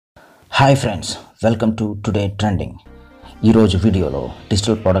Hi friends, welcome to today trending. ఈరోజు వీడియోలో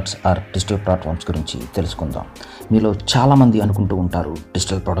digital products are digital platforms గురించి తెలుసుకుందాం. మీలో చాలామంది అనుకుంటూ ఉంటారు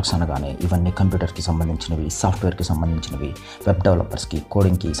డిజిటల్ ప్రొడక్ట్స్ అనగానే ఇవన్నీ కంప్యూటర్కి సంబంధించినవి, సాఫ్ట్వేర్కి సంబంధించినవి, వెబ్ డెవలపర్స్కి,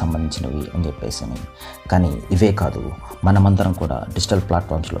 కోడింగ్కి సంబంధించినవి అని చెప్పేసి. కానీ ఇవే కాదు, మనమందరం కూడా డిజిటల్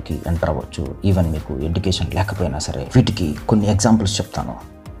ప్లాట్ఫామ్స్లోకి ఎంటర్ అవ్వచ్చు. ఈవెన్ మీకు ఎడ్యుకేషన్ లేకపోయినా సరే. వీటికి కొన్ని ఎగ్జాంపుల్స్ చెప్తాను.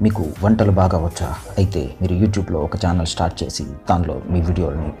 మీకు వంటలు బాగా వచ్చా అయితే మీరు యూట్యూబ్లో ఒక ఛానల్ స్టార్ట్ చేసి దానిలో మీ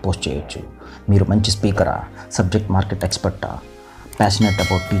వీడియోని పోస్ట్ చేయొచ్చు. మీరు మంచి స్పీకరా, సబ్జెక్ట్ మార్కెట్ ఎక్స్పర్టా, ప్యాషనెట్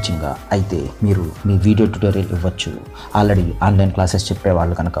అబౌట్ టీచింగా అయితే మీరు మీ వీడియో ట్యూటోరియల్ ఇవ్వచ్చు. ఆల్రెడీ ఆన్లైన్ క్లాసెస్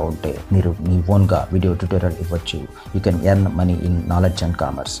చెప్పేవాళ్ళు కనుక ఉంటే మీరు మీ ఓన్గా వీడియో ట్యూటోరియల్ ఇవ్వచ్చు. You can earn money in knowledge and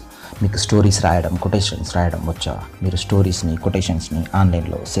commerce. మీకు స్టోరీస్ రాయడం, కొటేషన్స్ రాయడం వచ్చా, మీరు స్టోరీస్ని, కొటేషన్స్ని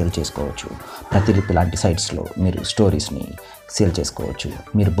ఆన్లైన్లో సేల్ చేసుకోవచ్చు. ప్రతిలిపి లాంటి సైట్స్లో మీరు స్టోరీస్ని సేల్ చేసుకోవచ్చు.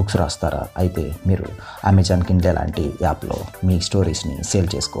 మీరు బుక్స్ రాస్తారా అయితే మీరు అమెజాన్ కిండల్ లాంటి యాప్లో మీ స్టోరీస్ని సేల్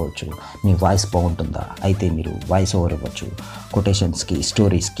చేసుకోవచ్చు. మీ వాయిస్ బాగుంటుందా అయితే మీరు వాయిస్ ఓవర్ ఇవ్వచ్చు. కొటేషన్స్కి,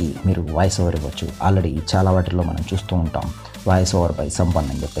 స్టోరీస్కి మీరు వాయిస్ ఓవర్ ఇవ్వచ్చు. ఆల్రెడీ చాలా వాటిల్లో మనం చూస్తూ ఉంటాం వాయిస్ ఓవర్ బై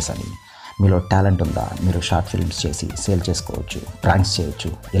సమ్వన్ అని చెప్పేసి. మీలో టాలెంట్ ఉందా, మీరు షార్ట్ ఫిల్మ్స్ చేసి సేల్ చేసుకోవచ్చు, ప్రాంక్స్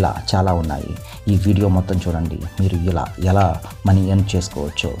చేయొచ్చు. ఇలా చాలా ఉన్నాయి. ఈ వీడియో మొత్తం చూడండి, మీరు ఎలా మనీ ఎర్న్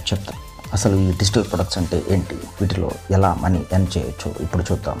చేసుకోవచ్చో చెప్తాం. అసలు ఈ డిజిటల్ ప్రొడక్ట్స్ అంటే ఏంటి, వీటిలో ఎలా మనీ ఎర్న్ చేయొచ్చు ఇప్పుడు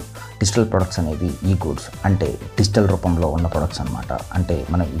చూద్దాం. డిజిటల్ ప్రొడక్ట్స్ అనేవి ఈ గూడ్స్ అంటే డిజిటల్ రూపంలో ఉన్న ప్రొడక్ట్స్ అనమాట. అంటే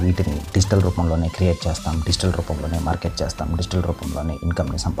మనం వీటిని డిజిటల్ రూపంలోనే క్రియేట్ చేస్తాం, డిజిటల్ రూపంలోనే మార్కెట్ చేస్తాం, డిజిటల్ రూపంలోనే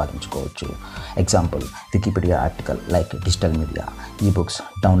ఇన్కమ్ని సంపాదించుకోవచ్చు. Example Wikipedia article, like digital media, ebooks,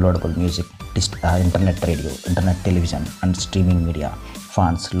 downloadable music, internet radio, internet television and streaming media,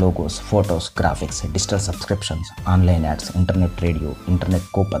 fonts, logos, photos, graphics, digital subscriptions, online ads, internet radio, internet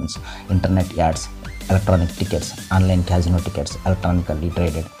coupons, internet ads, electronic tickets, online casino tickets, electronically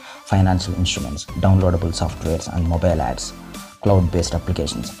traded financial instruments, downloadable softwares and mobile ads, cloud based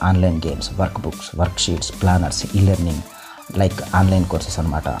applications, online games, work books, work sheets, planners, ఈ learning, like online courses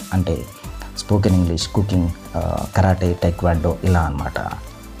అనమాట. అంటే spoken English, cooking, karate, taekwondo ఇలా అనమాట.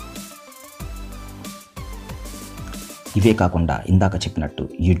 ఇవే కాకుండా ఇందాక చెప్పినట్టు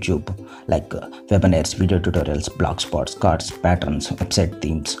YouTube, like webinars, video tutorials, blog spots, cards, patterns, website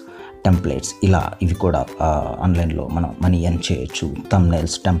themes, templates, ఇలా ఇవి కూడా ఆన్లైన్లో మనం మనీ ఎర్న్ చేయొచ్చు.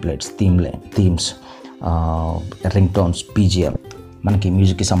 Thumbnails, templates, themes, రింగ్టోన్స్, PGM. మనకి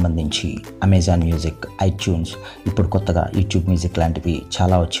మ్యూజిక్కి సంబంధించి అమెజాన్ మ్యూజిక్, ఐట్యూన్స్, ఇప్పుడు కొత్తగా యూట్యూబ్ మ్యూజిక్ లాంటివి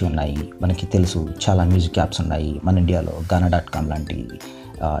చాలా వచ్చి ఉన్నాయి. మనకి తెలుసు చాలా మ్యూజిక్ యాప్స్ ఉన్నాయి. మన ఇండియాలో gaana.com లాంటి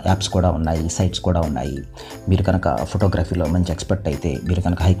యాప్స్ కూడా ఉన్నాయి, సైట్స్ కూడా ఉన్నాయి. మీరు కనుక ఫోటోగ్రఫీలో మంచి ఎక్స్పర్ట్ అయితే, మీరు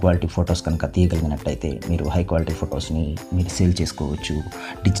కనుక హై క్వాలిటీ ఫొటోస్ కనుక తీయగలిగినట్టయితే మీరు హై క్వాలిటీ ఫొటోస్ని మీరు సేల్ చేసుకోవచ్చు.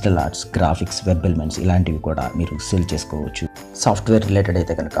 Digital arts, graphics, web elements ఇలాంటివి కూడా మీరు సేల్ చేసుకోవచ్చు. సాఫ్ట్వేర్ రిలేటెడ్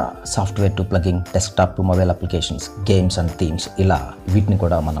అయితే కనుక software to plugging, desktop to mobile applications, games and themes, ఇలా వీటిని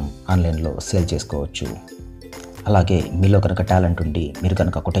కూడా మనం ఆన్లైన్లో సేల్ చేసుకోవచ్చు. అలాగే మీలో కనుక టాలెంట్ ఉండి మీరు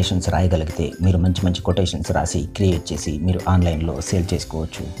కనుక కొటేషన్స్ రాయగలిగితే మీరు మంచి మంచి కొటేషన్స్ రాసి క్రియేట్ చేసి మీరు ఆన్లైన్లో సేల్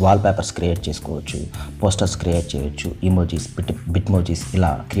చేసుకోవచ్చు. వాల్ పేపర్స్ క్రియేట్ చేసుకోవచ్చు, పోస్టర్స్ క్రియేట్ చేయొచ్చు, ఇమోజీస్, బిట్మోజీస్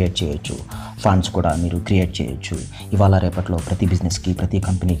ఇలా క్రియేట్ చేయొచ్చు. ఫాంట్స్ కూడా మీరు క్రియేట్ చేయొచ్చు. ఇవాళ రేపట్లో ప్రతి బిజినెస్కి, ప్రతి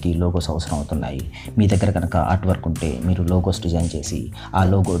కంపెనీకి లోగోస్ అవసరం అవుతున్నాయి. మీ దగ్గర కనుక ఆర్ట్ వర్క్ ఉంటే మీరు లోగోస్ డిజైన్ చేసి ఆ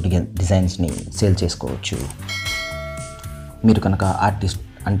లోగో డిజైన్స్ని సేల్ చేసుకోవచ్చు. మీరు కనుక ఆర్టిస్ట్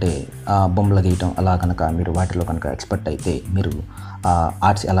అంటే బొమ్మలు గీయటం అలా కనుక మీరు వాటిలో కనుక ఎక్స్పర్ట్ అయితే మీరు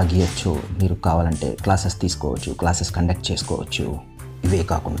ఆర్ట్స్ ఎలా గీయొచ్చు మీరు కావాలంటే క్లాసెస్ తీసుకోవచ్చు, క్లాసెస్ కండక్ట్ చేసుకోవచ్చు. ఇవే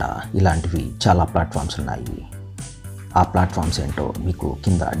కాకుండా ఇలాంటివి చాలా ప్లాట్ఫామ్స్ ఉన్నాయి. ఆ ప్లాట్ఫామ్స్ ఏంటో మీకు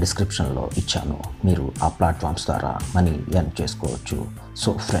కింద డిస్క్రిప్షన్లో ఇచ్చాను. మీరు ఆ ప్లాట్ఫామ్స్ ద్వారా మనీ ఎర్న్ చేసుకోవచ్చు.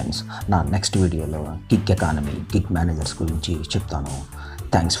 సో ఫ్రెండ్స్, నా నెక్స్ట్ వీడియోలో గిగ్ ఎకానమీ, గిగ్ మేనేజర్స్ గురించి చెప్తాను.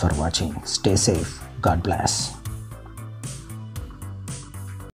 Thanks for watching. Stay safe. God bless.